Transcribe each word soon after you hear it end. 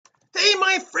Hey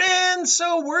my friends,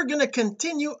 so we're going to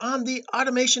continue on the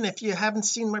automation. If you haven't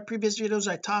seen my previous videos,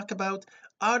 I talk about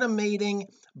automating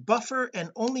Buffer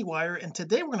and OnlyWire, and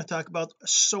today we're going to talk about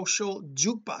Social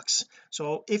Jukebox.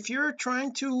 So if you're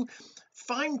trying to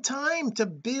find time to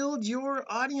build your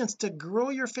audience, to grow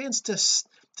your fans, to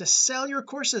sell your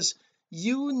courses,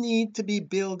 you need to be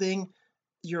building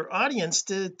your audience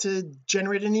to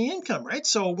generate any income, right?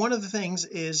 So one of the things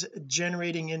is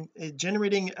generating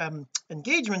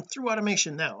engagement through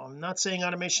automation. Now, I'm not saying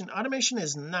automation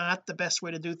is not the best way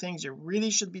to do things. You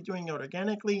really should be doing it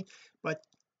organically, but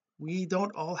we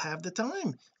don't all have the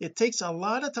time. It takes a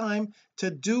lot of time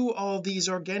to do all these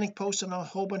organic posts on a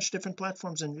whole bunch of different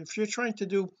platforms, and if you're trying to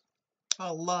do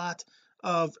a lot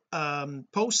of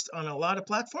posts on a lot of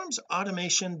platforms,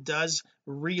 automation does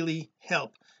really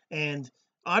help. And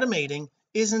automating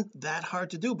isn't that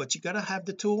hard to do, but you got to have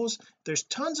the tools. There's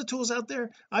tons of tools out there.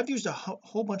 I've used a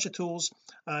whole bunch of tools.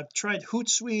 I've tried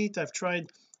Hootsuite, I've tried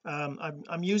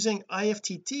I'm using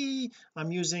IFTT,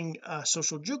 I'm using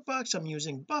Social Jukebox, I'm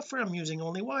using Buffer, I'm using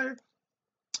OnlyWire,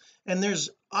 and there's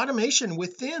automation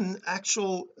within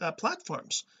actual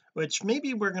platforms, which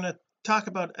maybe we're going to talk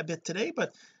about a bit today.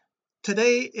 But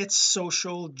today it's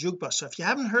Social Jukebox. So if you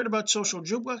haven't heard about Social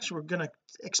Jukebox, we're going to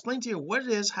explain to you what it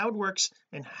is, how it works,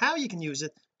 and how you can use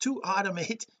it to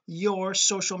automate your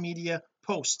social media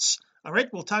posts. All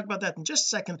right, we'll talk about that in just a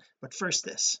second, but first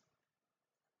this.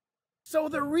 So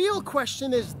the real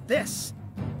question is this: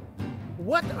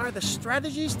 what are the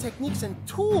strategies, techniques, and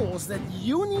tools that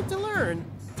you need to learn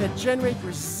to generate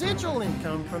residual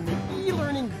income from the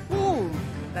e-learning boom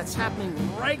that's happening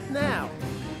right now?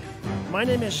 My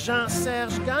name is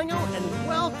Jean-Serge Gagnon, and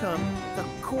welcome to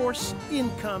Course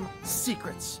Income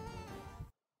Secrets.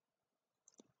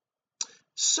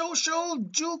 Social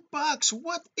Jukebox,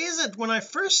 what is it? When I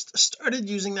first started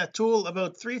using that tool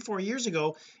about 3-4 years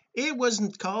ago, it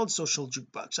wasn't called Social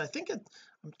Jukebox. I think it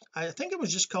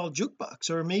was just called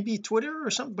Jukebox, or maybe Twitter or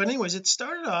something. But anyways, it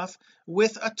started off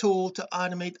with a tool to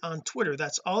automate on Twitter.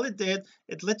 That's all it did.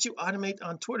 It lets you automate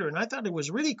on Twitter, and I thought it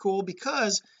was really cool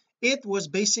because it was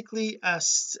basically a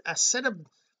set of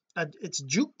it's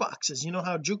jukeboxes. You know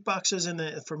how jukeboxes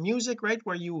for music, right,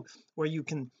 where you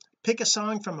can pick a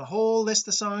song from a whole list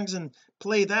of songs and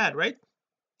play that, right?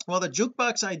 Well, the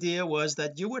jukebox idea was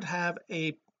that you would have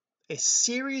a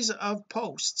series of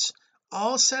posts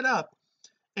all set up,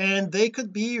 and they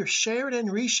could be shared and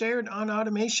reshared on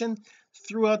automation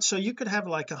throughout. So you could have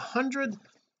like 100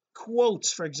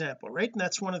 quotes, for example, right? And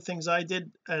that's one of the things I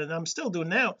did, and I'm still doing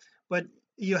now. But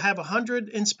you have 100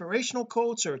 inspirational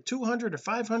quotes, or 200 or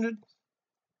 500,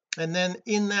 and then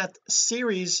in that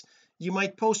series you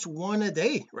might post one a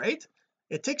day, right?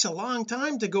 It takes a long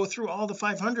time to go through all the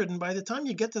 500, and by the time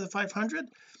you get to the 500,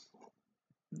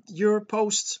 your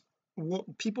posts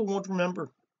people won't remember,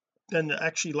 and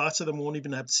actually lots of them won't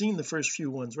even have seen the first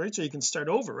few ones, right? So you can start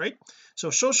over, right?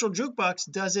 So Social Jukebox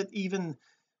does it even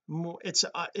more. It's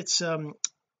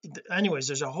anyways,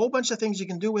 there's a whole bunch of things you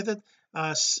can do with it.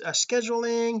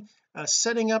 Scheduling,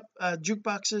 setting up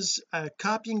jukeboxes,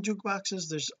 copying jukeboxes.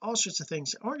 There's all sorts of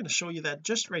things. We're going to show you that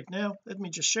just right now. Let me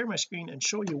just share my screen and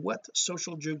show you what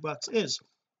Social Jukebox is.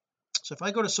 So if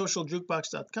I go to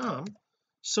socialjukebox.com,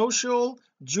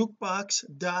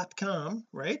 socialjukebox.com,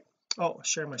 right? Oh,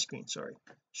 share my screen, sorry,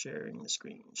 share the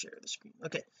screen.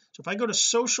 Okay, so if I go to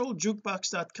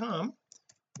socialjukebox.com, I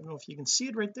don't know if you can see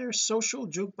it right there,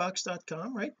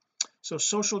 socialjukebox.com, right? So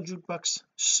socialjukebox,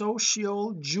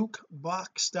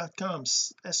 socialjukebox.com,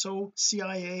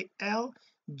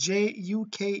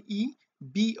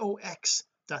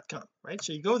 socialjukebox.com, right?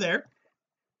 So you go there.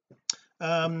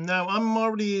 Now I'm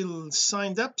already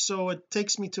signed up, so it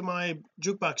takes me to my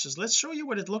jukeboxes. Let's show you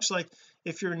what it looks like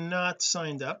if you're not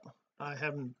signed up. I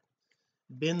haven't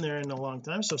been there in a long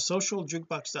time. So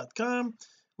socialjukebox.com,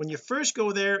 when you first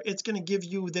go there, it's going to give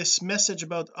you this message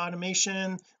about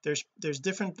automation. There's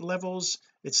different levels.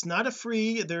 It's not a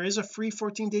free, there is a free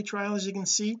 14-day trial, as you can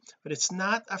see, but it's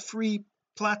not a free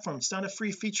platform, it's not a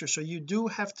free feature, so you do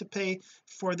have to pay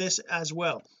for this as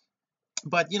well.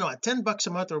 But at $10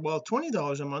 a month, or well,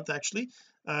 $20 a month actually,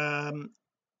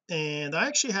 and I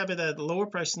actually have it at a lower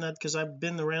price than that because I've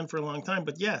been around for a long time.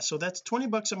 But yeah, so that's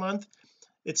 $20 a month.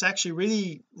 It's actually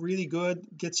really, really good.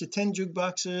 Gets you 10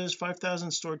 jukeboxes,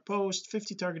 5,000 stored posts,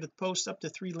 50 targeted posts, up to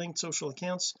 3 linked social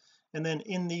accounts. And then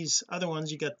in these other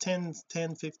ones you got 10,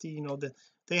 50,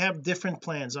 they have different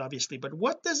plans obviously. But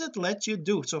what does it let you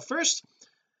do? So first,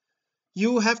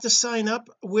 you have to sign up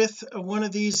with one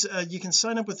of these. You can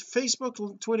sign up with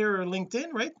Facebook, Twitter, or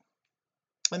LinkedIn, right?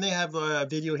 And they have a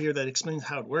video here that explains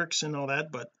how it works and all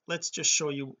that, but let's just show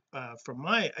you from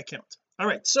my account. All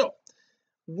right, so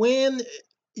when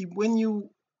you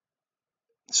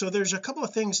so there's a couple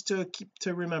of things to keep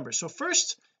to remember. So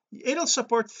first, it'll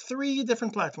support 3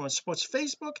 different platforms. It supports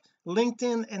Facebook,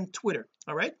 LinkedIn, and Twitter.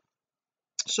 All right,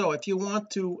 so if you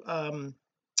want to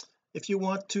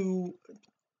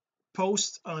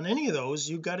post on any of those,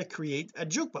 you got to create a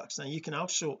jukebox. Now you can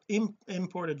also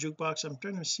import a jukebox. I'm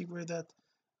trying to see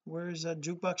where is that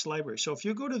jukebox library. So if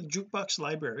you go to the jukebox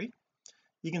library,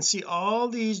 you can see all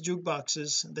these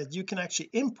jukeboxes that you can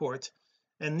actually import.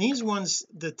 And these ones,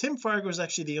 the Tim Fargo is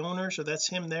actually the owner, so that's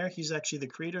him there. He's actually the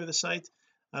creator of the site.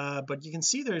 But you can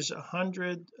see there's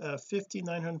 100 50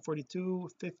 942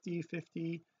 50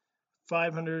 50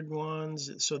 500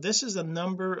 ones. So this is the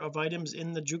number of items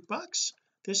in the jukebox.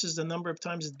 This is the number of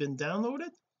times it's been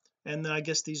downloaded, and I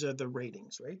guess these are the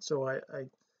ratings, right? So I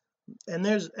and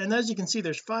as you can see,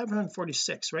 there's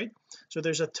 546, right? So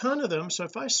there's a ton of them. So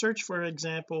if I search, for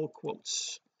example,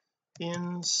 quotes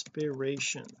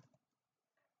inspiration,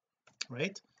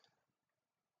 right?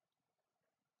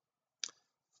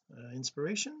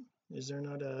 Inspiration, is there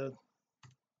not a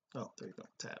oh, there you go,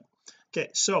 tab.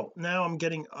 Okay, so now I'm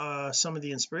getting some of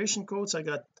the inspiration quotes. I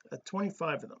got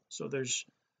 25 of them. So there's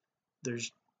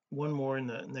one more in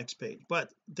the next page,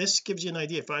 but this gives you an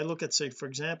idea. If I look at, say, for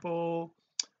example,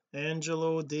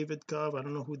 Angelo, David Cobb, I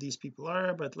don't know who these people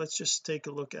are, but let's just take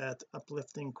a look at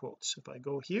uplifting quotes. If I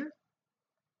go here,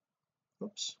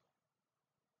 oops,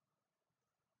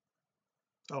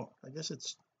 oh, I guess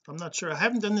I'm not sure, I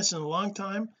haven't done this in a long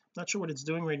time, not sure what it's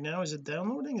doing right now. Is it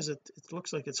downloading? It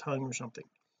looks like it's hung or something.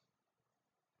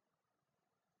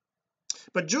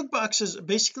 But jukebox is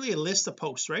basically a list of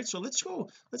posts, right? So let's go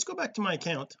back to my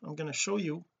account. I'm going to show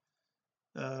you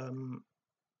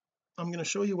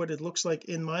what it looks like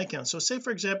in my account. So say,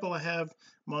 for example, I have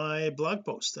my blog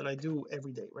posts that I do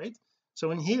every day, right?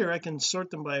 So in here I can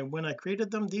sort them by when I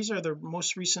created them. These are the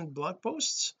most recent blog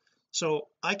posts. So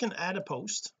I can add a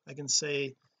post. I can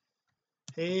say,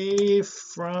 hey,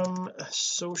 from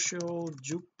Social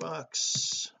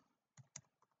Jukebox,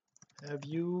 have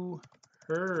you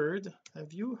heard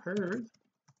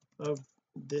of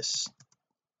this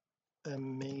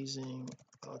amazing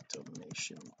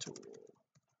automation tool?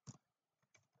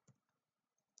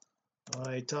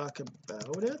 I talk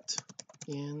about it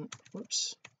in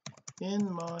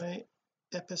my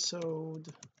episode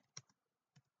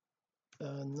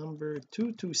number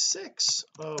 226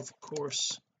 of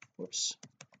course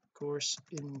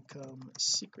income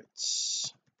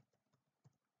secrets.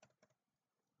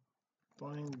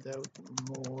 Find out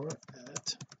more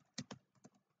at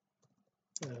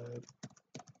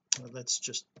let's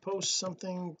just post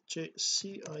something,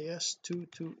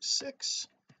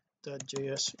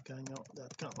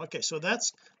 cis226.jsgagnon.com. okay, so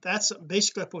that's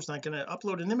basically a post. I'm going to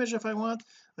upload an image if I want.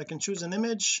 I can choose an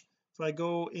image. If I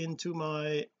go into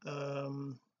my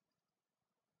right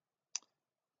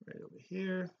over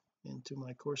here into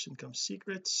my course income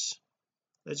secrets,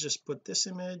 let's just put this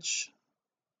image,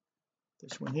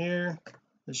 this one here,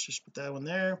 let's just put that one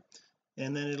there,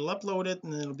 and then it'll upload it,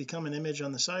 and then it'll become an image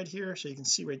on the side here. So you can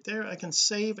see right there, I can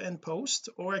save and post,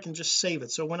 or I can just save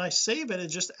it. So when I save it, it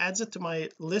just adds it to my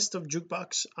list of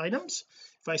jukebox items.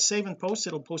 If I save and post,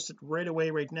 it'll post it right away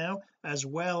right now, as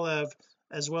well as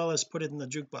put it in the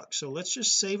jukebox. So let's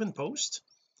just save and post.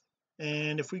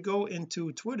 And if we go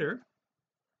into Twitter,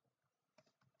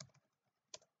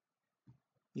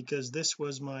 because this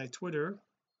was my Twitter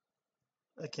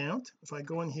account, if I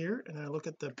go in here and I look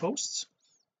at the posts,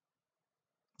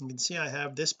 you can see I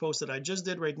have this post that I just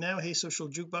did right now. Hey, Social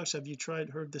Jukebox, have you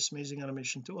heard this amazing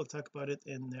automation tool? I'll talk about it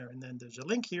in there, and then there's a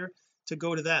link here to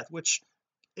go to that, which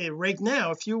right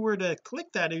now, if you were to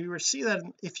click that,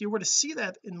 if you were to see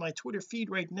that in my Twitter feed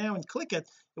right now and click it,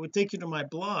 it would take you to my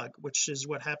blog, which is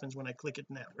what happens when I click it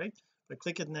now, right? If I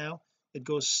click it now, it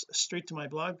goes straight to my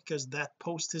blog because that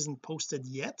post isn't posted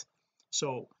yet.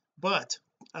 So but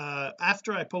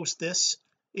after I post this,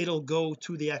 it'll go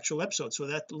to the actual episode. So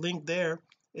that link there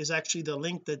is actually the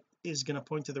link that is going to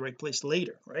point to the right place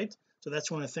later, right? So that's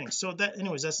one of the things. So that,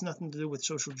 anyways, that's nothing to do with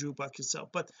Social Jukebox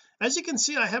itself. But as you can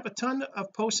see, I have a ton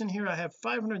of posts in here. I have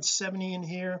 570 in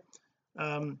here.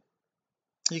 You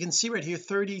can see right here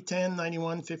 30, 10,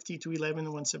 91, 50, 211,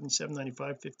 177,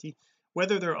 95, 50,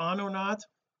 whether they're on or not.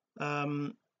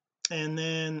 And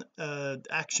then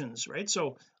actions, right?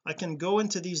 So I can go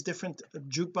into these different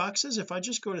jukeboxes. If I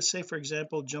just go to, say, for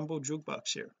example, Jumbo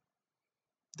Jukebox here,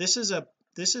 this is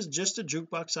just a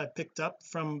jukebox I picked up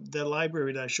from the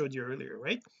library that I showed you earlier,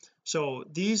 right? So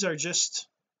these are just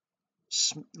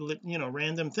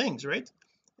random things, right?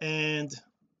 And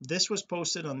this was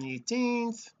posted on the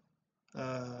 18th.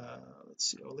 Let's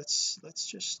see, let's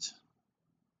just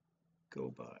go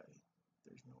by,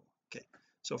 there's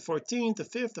So 14th, the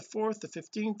 5th, the 4th, the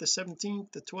 15th, the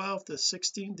 17th, the 12th, the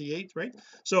 16th, the 8th, right?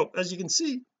 So as you can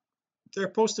see, they're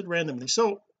posted randomly.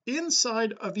 So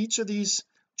inside of each of these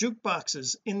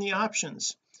jukeboxes, in the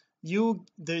options,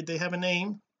 they have a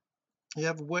name. You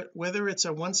have whether it's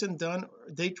a once and done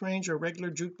date range or regular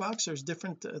jukebox. There's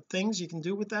different things you can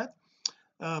do with that.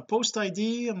 Post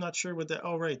ID, I'm not sure what that,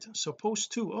 oh right, so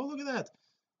post to, oh look at that,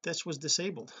 this was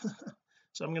disabled.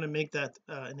 So I'm going to make that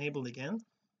enabled again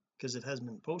because it has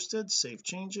been posted. Save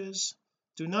changes.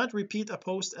 Do not repeat a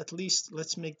post at least,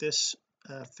 let's make this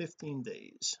 15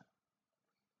 days.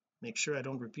 Make sure I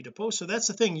don't repeat a post. So that's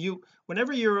the thing,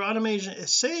 whenever you're automating,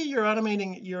 say you're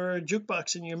automating your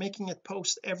jukebox and you're making it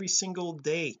post every single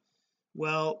day,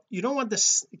 well, you don't want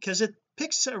this, because it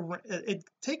takes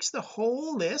the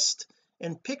whole list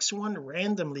and picks one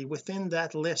randomly within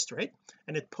that list, right?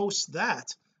 And it posts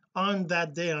that on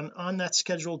that day, on that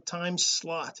scheduled time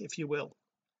slot, if you will.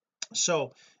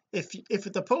 So if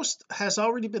the post has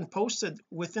already been posted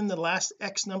within the last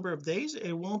X number of days,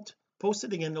 it won't post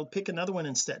it again, it'll pick another one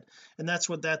instead. And that's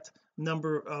what that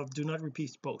number of do not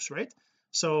repeat posts, right?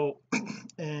 So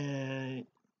and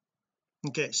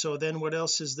okay, so then what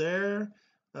else is there?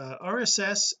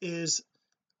 RSS is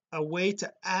a way to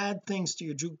add things to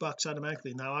your jukebox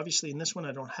automatically. Now obviously in this one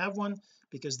I don't have one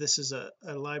because this is a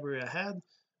library I had.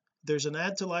 There's an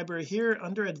add to library here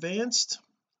under advanced.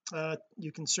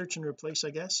 You can search and replace, I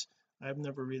guess. I've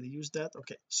never really used that.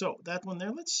 Okay, so that one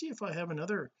there, let's see if I have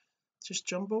another just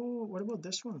jumbo. What about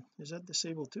this one? Is that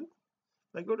disabled too?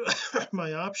 If I go to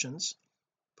my options,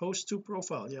 post to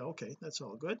profile, yeah, okay, that's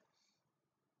all good.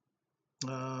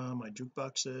 My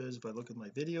jukeboxes, if I look at my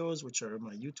videos, which are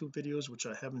my YouTube videos, which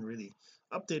I haven't really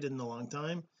updated in a long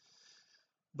time,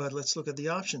 but let's look at the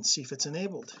options, see if it's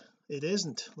enabled. It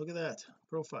isn't. Look at that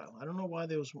profile. I don't know why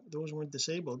those weren't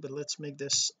disabled, but let's make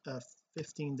this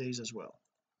 15 days as well.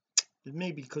 It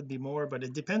maybe could be more, but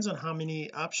it depends on how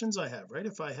many options I have, right?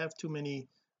 If I have too many,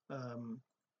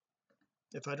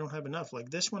 if I don't have enough, like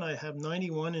this one I have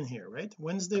 91 in here, right?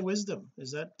 Wednesday wisdom,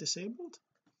 is that disabled?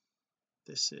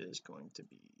 This is going to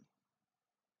be,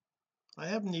 I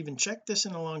haven't even checked this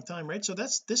in a long time, right? So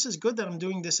this is good that I'm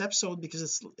doing this episode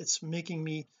because it's making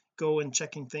me go and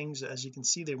checking things. As you can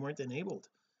see, they weren't enabled.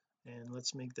 And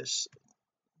let's make this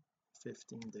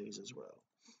 15 days as well,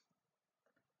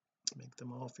 make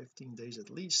them all 15 days at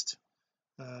least.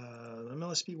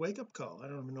 MLSP wake up call, I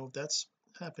don't even know if that's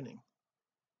happening.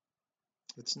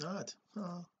 It's not.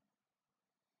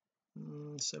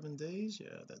 7 days,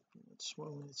 yeah, that's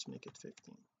well, let's make it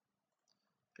 15.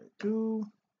 There we go.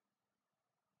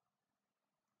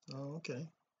 Oh, okay,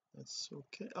 that's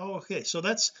okay. Oh, okay, so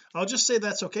that's, I'll just say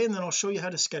that's okay, and then I'll show you how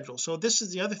to schedule. So this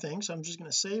is the other thing, so I'm just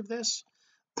going to save this.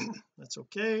 That's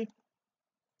okay.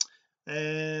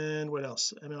 And what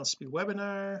else? MLSP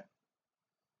webinar,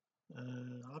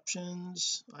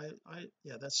 options,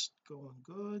 yeah, that's going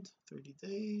good. 30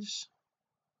 days.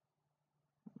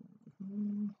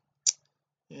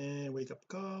 And wake up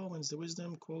call, Wednesday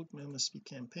wisdom, quote, MLSP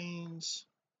campaigns.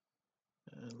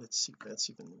 Let's see if that's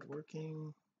even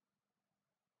working,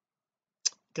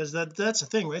 because that's the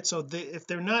thing, right? So if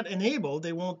they're not enabled,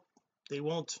 they won't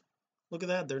look at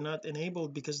that, they're not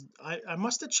enabled because I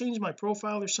must have changed my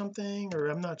profile or something, or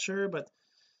I'm not sure, but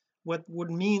that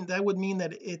would mean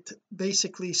that it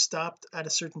basically stopped at a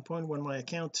certain point when my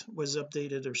account was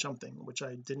updated or something, which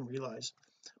I didn't realize.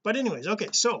 But anyways, okay,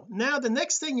 so now the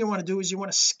next thing you want to do is you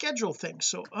want to schedule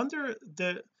things.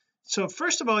 So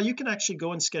first of all, you can actually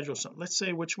go and schedule something. Let's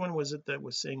say, which one was it that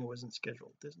was saying it wasn't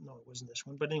scheduled? No, it wasn't this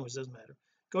one, but anyways, doesn't matter.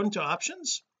 Go into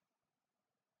options,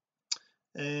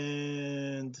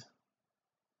 and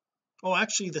oh,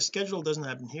 actually the schedule doesn't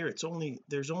happen here. It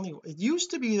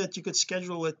used to be that you could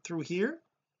schedule it through here,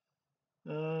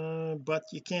 but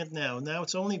you can't now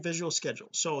it's only visual schedule.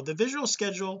 So the visual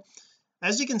schedule,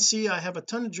 as you can see, I have a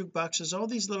ton of jukeboxes. All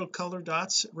these little color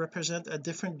dots represent a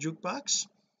different jukebox,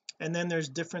 and then there's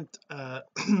different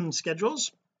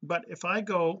schedules. But if I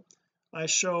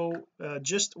show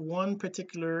just one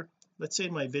particular, let's say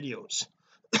my videos.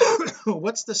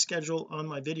 What's the schedule on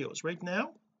my videos right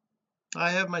now? I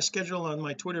have my schedule on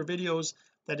my Twitter videos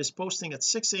that is posting at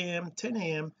 6 a.m 10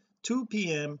 a.m 2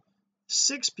 p.m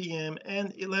 6 p.m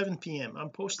and 11 p.m. I'm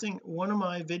posting one of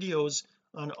my videos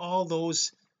on all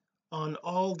those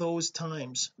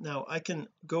times. Now I can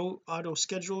go auto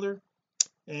scheduler,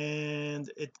 and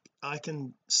I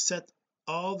can set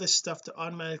all this stuff to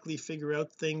automatically figure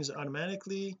out things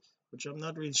automatically, which I'm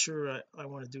not really sure I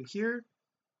want to do here,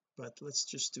 but let's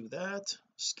just do that.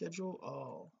 Schedule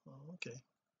all. Oh, okay,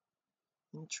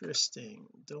 interesting.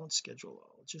 Don't schedule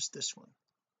all, just this one.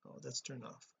 Oh, that's turned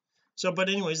off. So but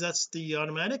anyways, that's the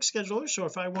automatic scheduler. So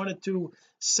if I wanted to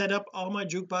set up all my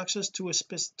jukeboxes to a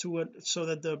so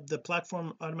that the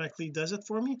platform automatically does it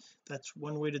for me, that's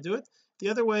one way to do it. The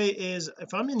other way is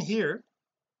if I'm in here,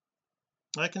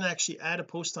 I can actually add a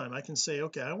post time. I can say,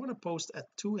 okay, I want to post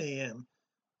at 2 a.m.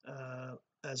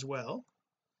 As well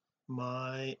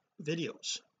my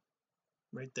videos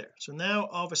right there. So now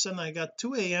all of a sudden I got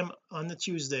 2 a.m. on the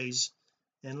Tuesdays,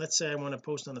 and let's say I want to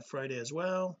post on the Friday as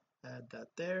well, add that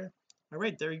there. All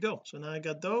right, there you go. So now I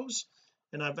got those,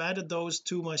 and I've added those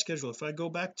to my schedule. If I go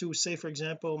back to, say for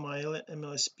example, my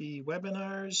MLSP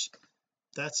webinars,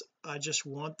 that's, I just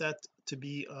want that to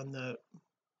be on the,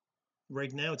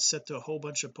 right now it's set to a whole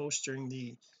bunch of posts during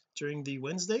the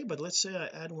Wednesday, but let's say I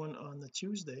add one on the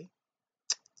Tuesday.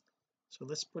 So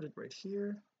let's put it right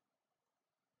here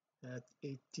at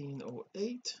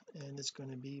 1808, and it's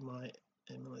going to be my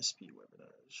MLSP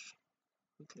webinars,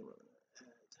 weekly webinar ad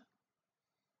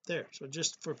there. So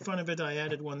just for fun of it, I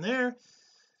added one there.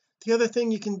 The other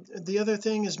thing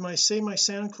is my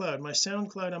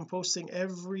SoundCloud. I'm posting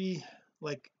every,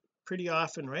 like, pretty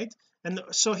often, right? And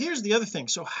so here's the other thing.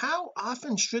 So how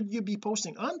often should you be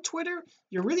posting on Twitter?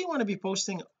 You really want to be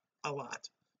posting a lot,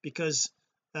 because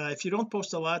if you don't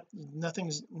post a lot,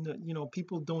 nothing's,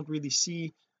 people don't really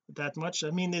see that much.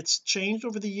 I mean, it's changed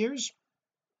over the years,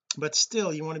 but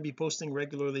still you want to be posting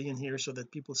regularly in here so that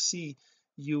people see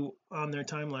you on their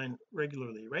timeline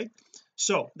regularly, right?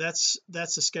 So that's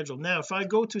the schedule. Now if I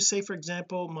go to, say for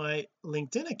example, my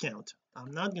LinkedIn account,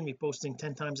 I'm not going to be posting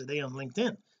 10 times a day on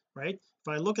LinkedIn, right? If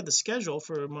I look at the schedule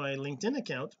for my LinkedIn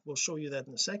account, we'll show you that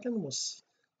in a second. We'll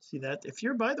see that. If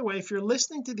you're, by the way, if you're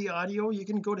listening to the audio, you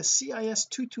can go to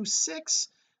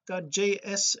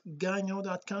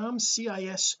cis226.jsgagnon.com,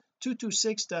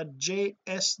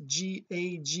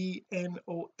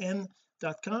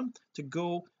 cis226.jsgagnon.com to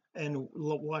go and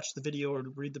watch the video or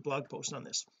read the blog post on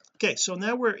this. Okay, so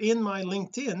now we're in my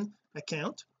LinkedIn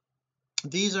account.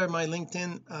 These are my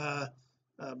LinkedIn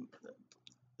um,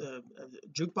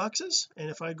 jukeboxes, and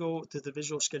if I go to the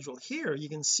visual schedule here, you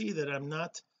can see that I'm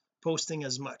not posting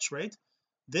as much, right?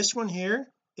 This one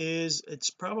here is, it's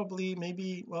probably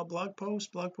maybe, well, blog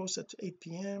post at 8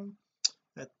 p.m,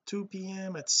 at 2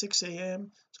 p.m, at 6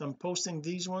 a.m. So I'm posting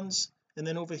these ones, and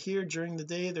then over here during the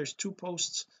day there's 2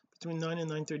 posts between 9 and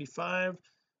 9:35,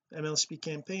 MLSP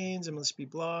campaigns, MLSP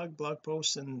blog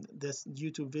posts, and this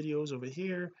YouTube videos over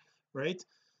here, right?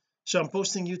 So I'm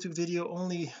posting YouTube video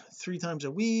only 3 times a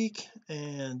week,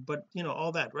 and but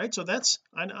all that, right? So that's,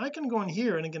 I can go in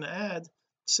here and I'm going to add,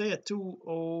 say at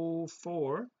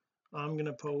 2:04 I'm going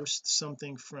to post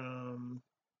something from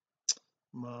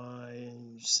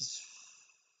my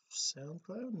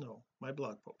SoundCloud, no, my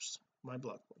blog post,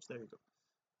 there you go,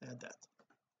 add that,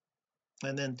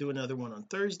 and then do another one on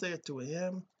Thursday at 2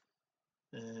 a.m.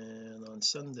 and on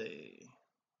Sunday,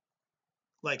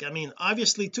 like, I mean,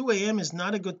 obviously 2 a.m is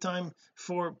not a good time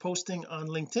for posting on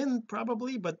LinkedIn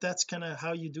probably, but that's kind of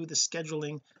how you do the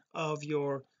scheduling of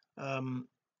your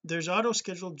there's auto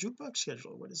schedule, jukebox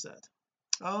schedule. What is that?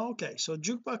 Oh, okay, so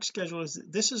jukebox schedule is,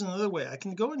 this is another way I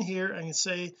can go in here and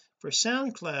say for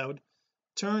SoundCloud,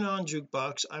 turn on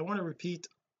jukebox. I want to repeat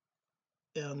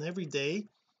on every day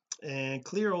and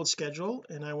clear old schedule,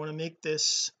 and I want to make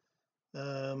this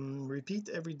repeat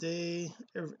every day.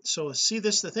 So see,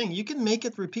 this is the thing, you can make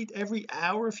it repeat every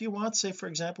hour if you want. Say for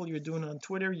example you're doing on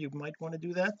Twitter, you might want to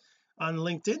do that. On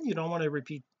LinkedIn you don't want to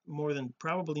repeat more than,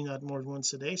 probably not more than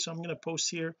once a day. So I'm going to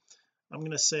post here, I'm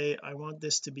going to say I want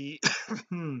this to be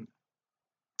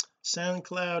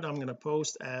SoundCloud, I'm going to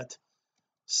post at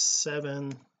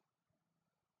 7,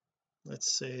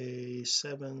 let's say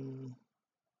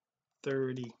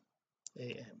 7:30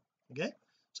 a.m. okay,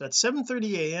 so at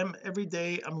 7:30 a.m. every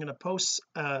day I'm going to post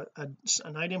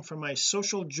an item from my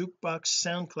Social Jukebox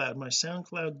SoundCloud, my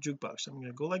SoundCloud jukebox. I'm going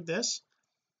to go like this,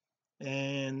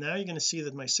 and now you're going to see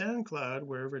that my SoundCloud,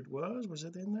 wherever it was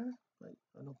it in there?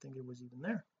 I don't think it was even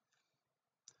there.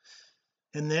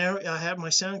 And there I have my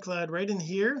SoundCloud right in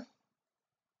here,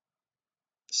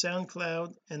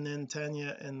 SoundCloud, and then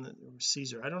Tanya and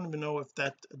Caesar. I don't even know if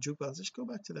that jukebox, let's go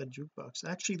back to that jukebox.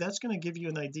 Actually that's going to give you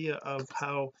an idea of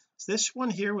how this one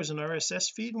here was an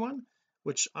RSS feed one,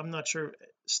 which I'm not sure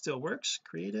still works.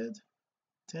 Created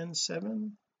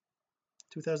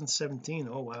 10/7/2017.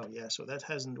 Oh wow, yeah, so that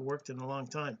hasn't worked in a long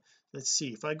time. Let's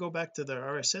see if I go back to the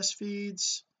RSS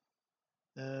feeds,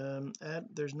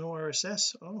 there's no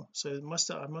RSS. Oh, so I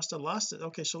must have lost it.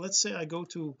 Okay, so let's say I go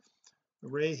to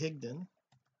Ray Higdon,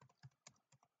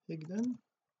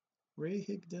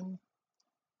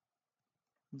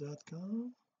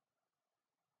 rayhigdon.com,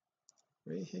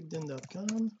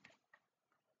 rayhigdon.com.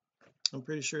 I'm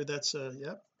pretty sure that's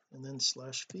yep, and then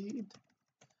slash feed.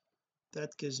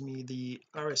 That gives me the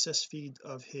RSS feed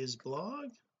of his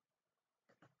blog.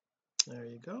 There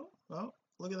you go. Oh,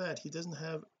 look at that, he doesn't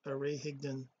have a Ray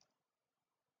Higdon.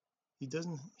 He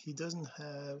doesn't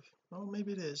have, oh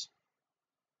maybe it is,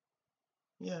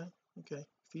 yeah, okay,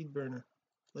 feed burner.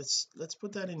 Let's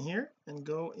put that in here and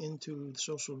go into the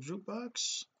Social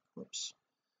Jukebox. Whoops.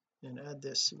 And add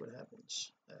this, see what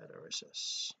happens. Add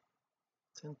RSS,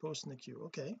 10 posts in the queue.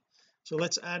 Okay, so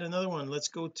let's add another one. Let's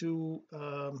go to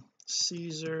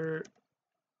Caesar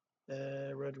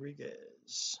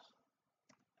Rodriguez.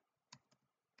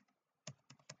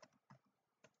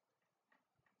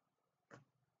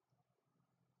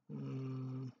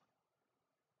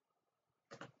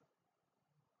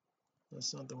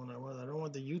 That's not the one I want. I don't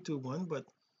want the YouTube one, but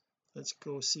let's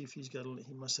go see if he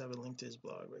must have a link to his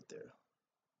blog right there.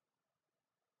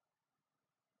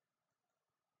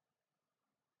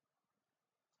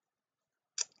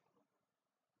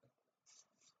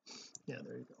 Yeah,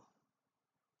 there you go.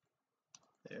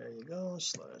 There you go,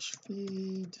 slash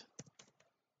feed.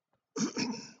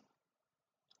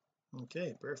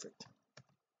 Okay, perfect.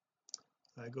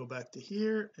 I go back to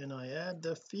here and I add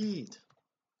the feed.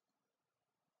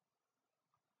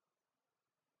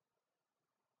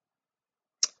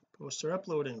 Posts are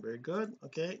uploading, very good.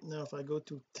 Okay, now if I go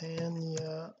to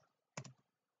Tanya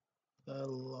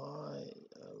Eliza.com,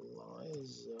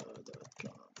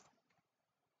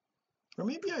 or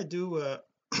maybe I do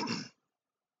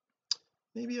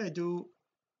maybe I do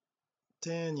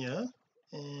Tanya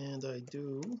and I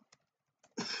do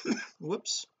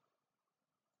whoops,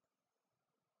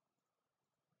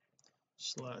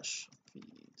 slash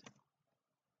feed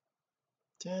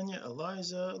Tanya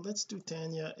Eliza. Let's do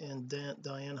Tanya and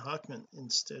Diane Hockman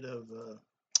instead of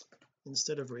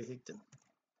Ray Higdon.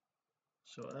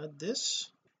 So add this,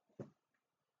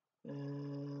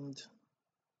 and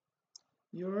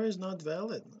URL is not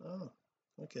valid. Oh,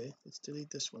 okay, let's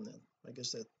delete this one then. I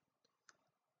guess that,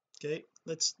 okay,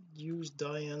 let's use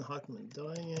Diane Hockman.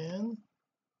 Diane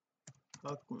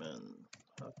Hockman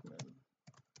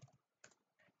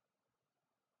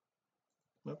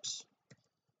oops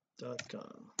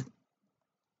 .com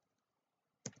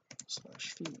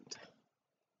slash feed.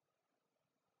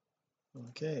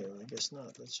 Okay, well, I guess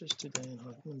not. Let's just do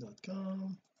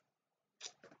DianeHockman.com.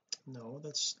 No,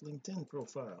 that's LinkedIn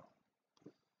profile.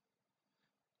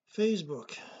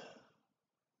 Facebook.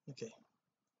 Okay,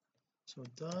 so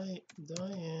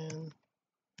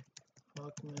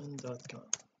DianeHockman.com.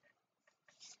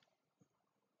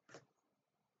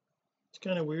 It's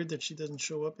kind of weird that she doesn't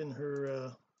show up in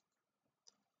her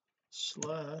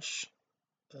slash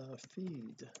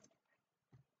feed.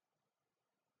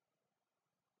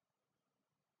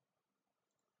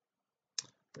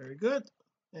 Very good.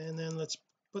 And then let's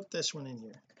put this one in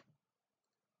here.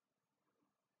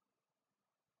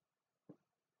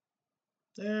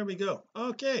 There we go.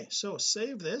 Okay, so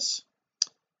save this,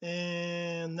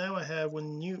 and now I have,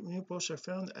 when new posts are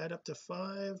found, add up to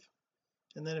 5.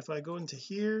 And then if I go into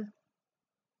here,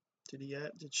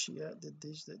 did she add,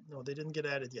 no, they didn't get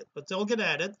added yet, but they'll get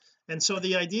added. And so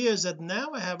the idea is that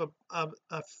now I have a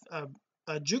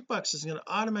jukebox is going to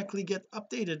automatically get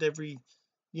updated every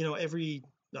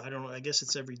I don't know, I guess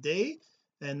it's every day.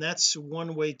 And that's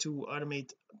one way to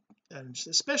automate, and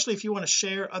especially if you want to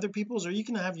share other people's, or you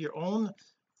can have your own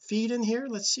feed in here.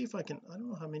 Let's see if I can, I don't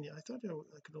know how many, I thought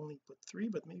I could only put 3,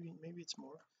 but maybe it's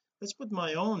more. Let's put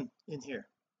my own in here,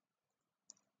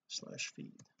 slash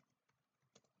feed,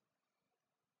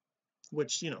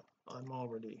 which I'm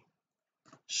already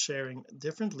sharing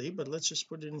differently, but let's just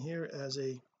put it in here as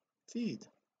a feed.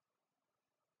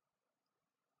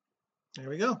 There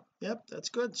we go. Yep, that's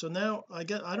good. So now I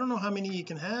don't know how many you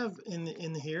can have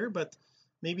in here, but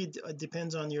maybe it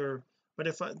depends on your, but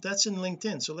if that's in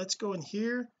LinkedIn. So let's go in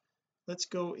here, let's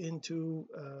go into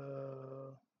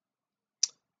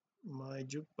my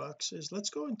jukeboxes. Let's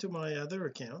go into my other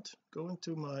account, go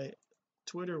into my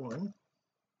Twitter one,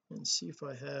 and see if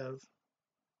I have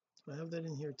that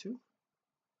in here too.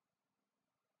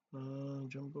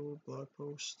 Jumbo blog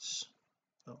posts.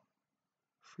 Oh,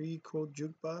 free quote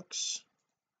jukebox.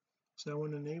 Is that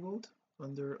one enabled?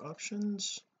 Under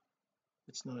options,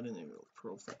 it's not enabled.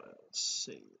 Profile,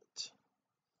 save it,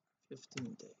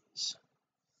 15 days.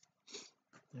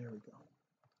 There we go.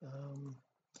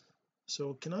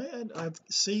 So can I add, I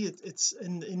see it's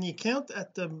in the account,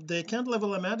 at the account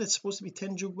level I'm at, it's supposed to be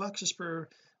 10 jukeboxes per,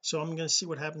 so I'm going to see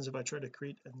what happens if I try to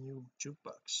create a new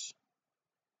jukebox.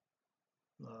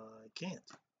 I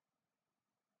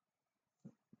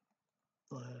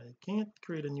can't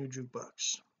create a new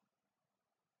jukebox.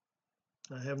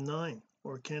 I have 9,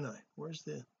 or can I? Where's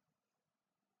the,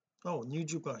 oh, new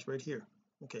jukebox right here.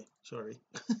 Okay, sorry.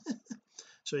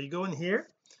 So you go in here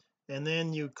and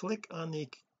then you click on the,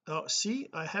 oh, see,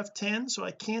 I have 10, so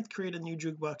I can't create a new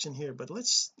jukebox in here, but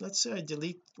let's say I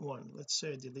delete one. Let's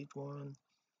say I delete one.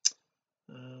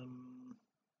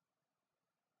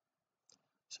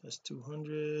 Says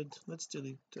 200. Let's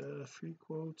delete free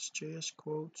quotes, JS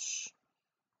quotes,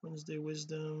 Wednesday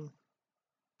wisdom.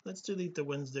 Let's delete the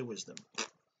Wednesday wisdom.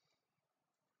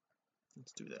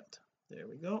 Let's do that. There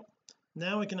we go.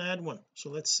 Now I can add one. So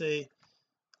let's say,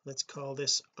 let's call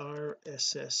this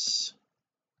RSS.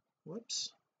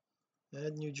 Whoops,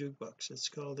 add new jukebox. Let's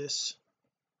call this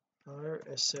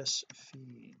RSS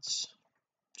feeds.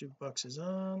 Jukebox is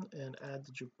on, and add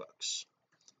the jukebox.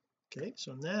 Okay,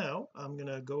 so now I'm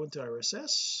gonna go into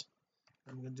RSS.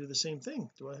 I'm going to do the same thing.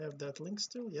 Do I have that link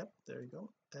still? Yep, there you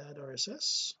go. Add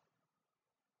RSS,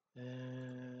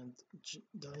 and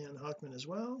Diane Hockman as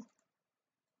well,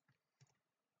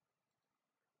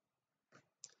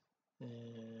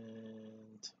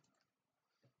 and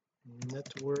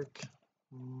network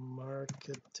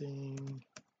marketing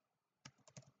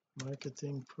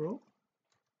pro.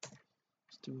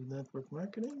 Let's do network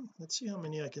marketing. Let's see how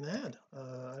many I can add.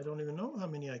 I don't even know how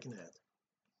many I can add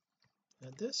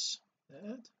this,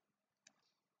 add.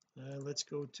 Let's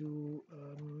go to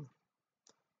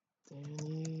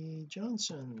Danny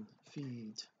Johnson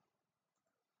feed,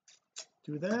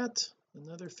 do that,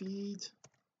 another feed,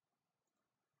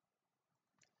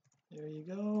 there you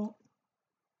go,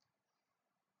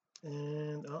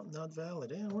 and oh, not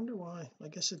valid. I wonder why. I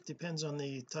guess it depends on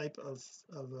the type of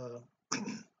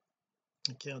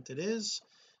account it is.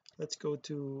 Let's go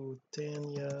to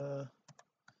Tanya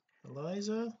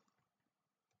Eliza,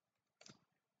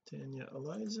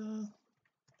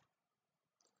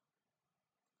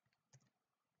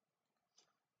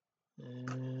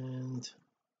 and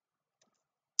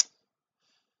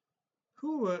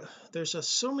who there's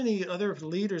so many other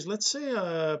leaders. Let's say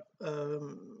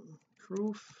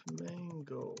Proof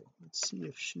Mango. Let's see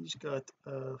if she's got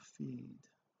a feed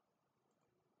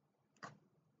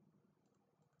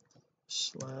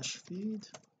 /feed.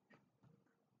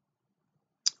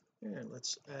 Here,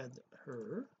 let's add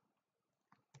her.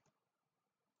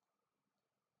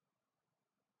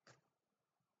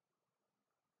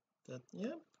 That,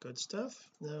 yeah, good stuff.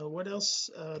 Now what else?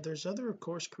 There's other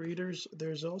course creators.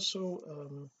 There's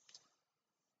also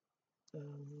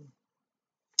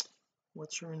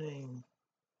what's her name,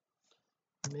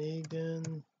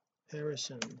 Megan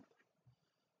Harrison.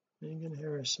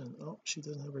 Oh, she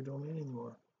doesn't have her domain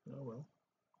anymore. Oh well.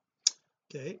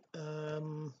 Okay,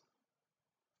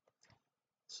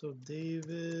 so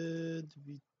David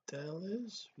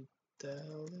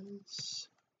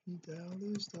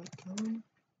Vitalis.com.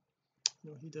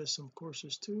 No, he does some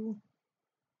courses too.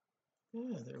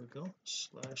 Yeah, there we go.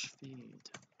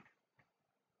 /feed.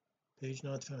 Page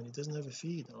not found. He doesn't have a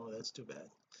feed. Oh, that's too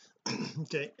bad.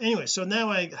 Okay, anyway, so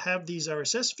now I have these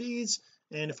RSS feeds,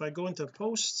 and if I go into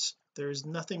posts, there's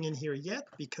nothing in here yet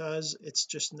because it's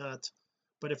just not.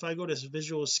 But if I go to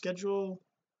visual schedule,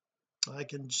 I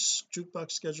can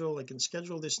jukebox schedule, I can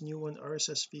schedule this new one,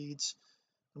 RSS feeds.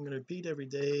 I'm going to repeat every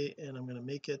day, and I'm going to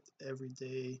make it every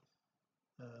day.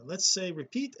 Let's say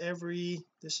repeat every,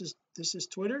 this is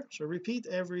Twitter, so repeat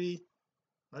every,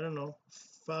 I don't know,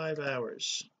 5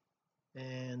 hours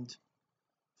and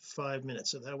 5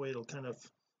 minutes. So that way it'll kind of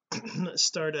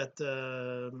start at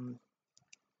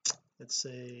let's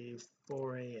say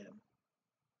 4 a.m.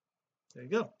 There you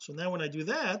go. So now when I do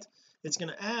that, it's going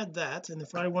to add that, and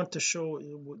if I want to show,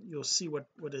 you'll see what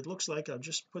it looks like. I'll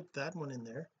just put that one in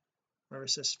there.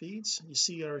 RSS feeds, you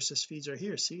see RSS feeds are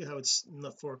here. See how it's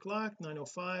 4 o'clock,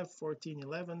 9:05,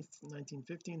 14:11,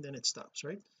 19:15, then it stops,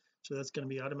 right? So that's going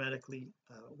to be automatically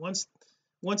once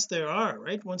there are,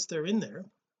 right, once they're in there,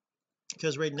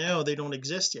 because right now they don't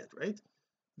exist yet, right?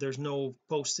 There's no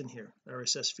post in here,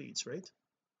 RSS feeds, right?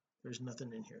 There's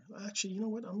nothing in here. Actually, you know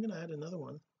what, I'm going to add another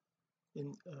one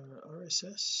in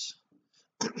RSS.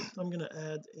 I'm going to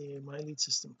add a My Lead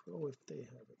System Pro if they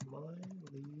have it.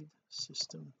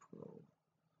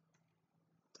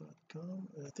 myleadsystempro.com.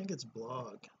 I think it's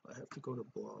blog. I have to go to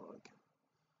blog.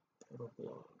 I have a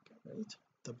blog, right?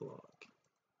 The blog,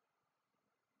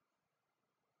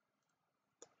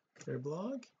 their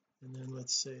blog, and then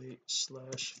let's say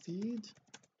 /feed.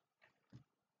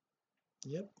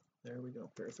 Yep, there we go,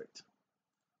 perfect.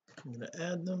 I'm going to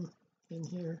add them in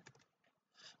here.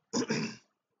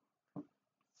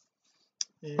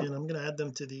 And I'm going to add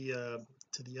them to the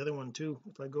other one too.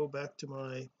 If I go back to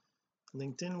my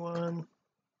LinkedIn one,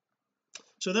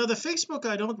 so now the Facebook,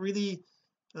 I don't really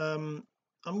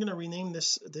I'm going to rename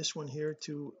this one here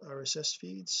to RSS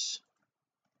feeds.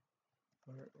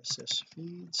 RSS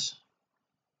feeds,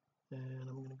 and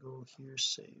I'm going to go here,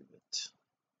 save it,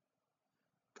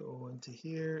 go into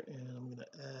here, and I'm going to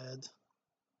add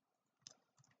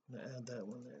that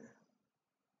one there.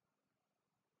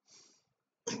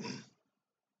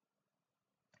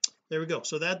 There we go.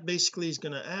 So that basically is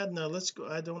going to add. Now let's go.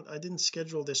 I didn't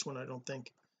schedule this one, I don't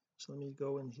think. So let me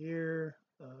go in here.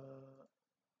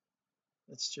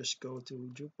 Let's just go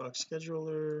to Jukebox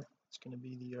scheduler. It's going to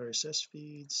be the RSS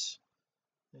feeds,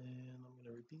 and I'm going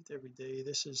to repeat every day.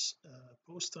 This is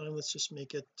post time. Let's just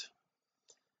make it,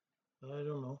 I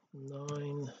don't know,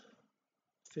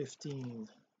 9:15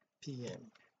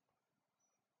 p.m.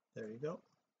 There you go.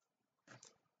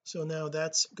 So now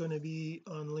that's going to be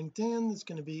on LinkedIn. It's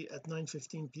going to be at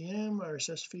 9:15 p.m.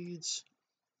 RSS feeds.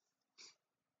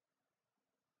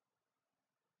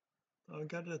 I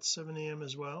got it at 7 a.m.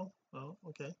 as well. Oh,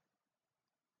 okay.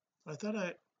 I thought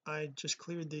I just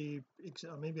cleared the,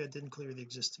 maybe I didn't clear the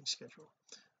existing schedule.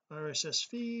 RSS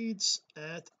feeds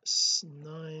at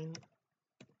 9:15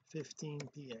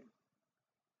 p.m.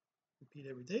 Repeat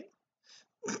every day.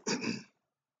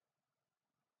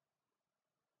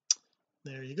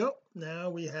 There you go.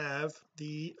 Now we have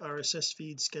the RSS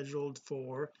feed scheduled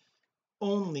for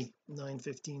only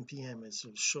 9:15 p.m. It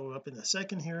will show up in a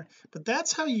second here, but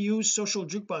that's how you use Social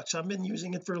Jukebox. I've been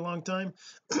using it for a long time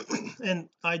and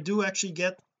I do actually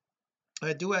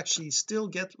still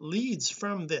get leads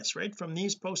from this, right? From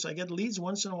these posts I get leads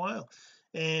once in a while,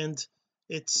 and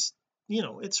it's, you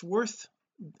know, it's worth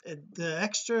the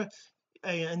extra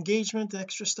engagement, the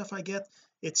extra stuff I get.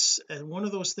 It's one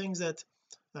of those things that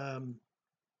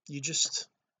you just,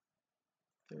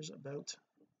 there's about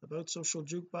Social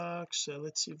Jukebox.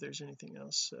 Let's see if there's anything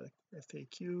else.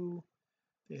 FAQ,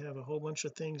 they have a whole bunch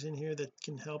of things in here that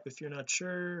can help if you're not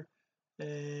sure,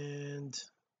 and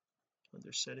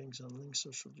under settings on link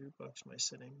Social Jukebox, my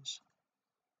settings,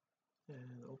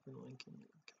 and open link in.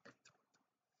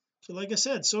 So like I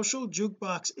said, Social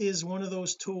Jukebox is one of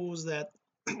those tools that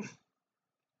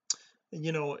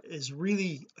you know is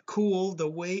really cool. The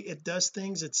way it does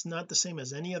things, it's not the same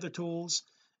as any other tools,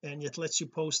 and it lets you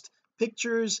post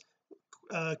pictures,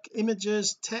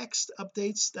 images, text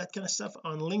updates, that kind of stuff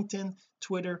on LinkedIn,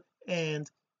 Twitter, and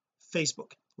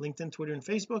Facebook. LinkedIn, Twitter, and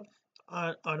Facebook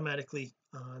automatically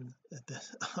on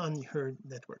your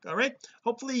network. All right,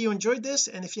 hopefully you enjoyed this,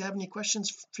 and if you have any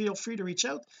questions, feel free to reach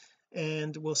out,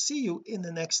 and we'll see you in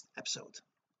the next episode.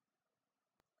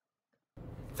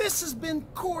 This has been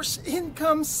Course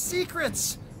Income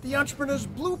Secrets, the entrepreneur's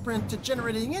blueprint to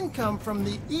generating income from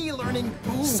the e-learning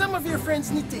boom. Some of your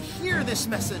friends need to hear this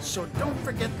message, so don't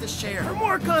forget to share. For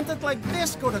more content like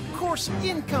this, go to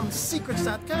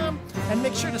CourseIncomeSecrets.com and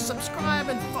make sure to subscribe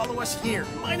and follow us here.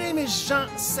 My name is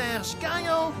Jean-Serge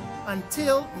Gagnon.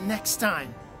 Until next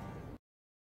time.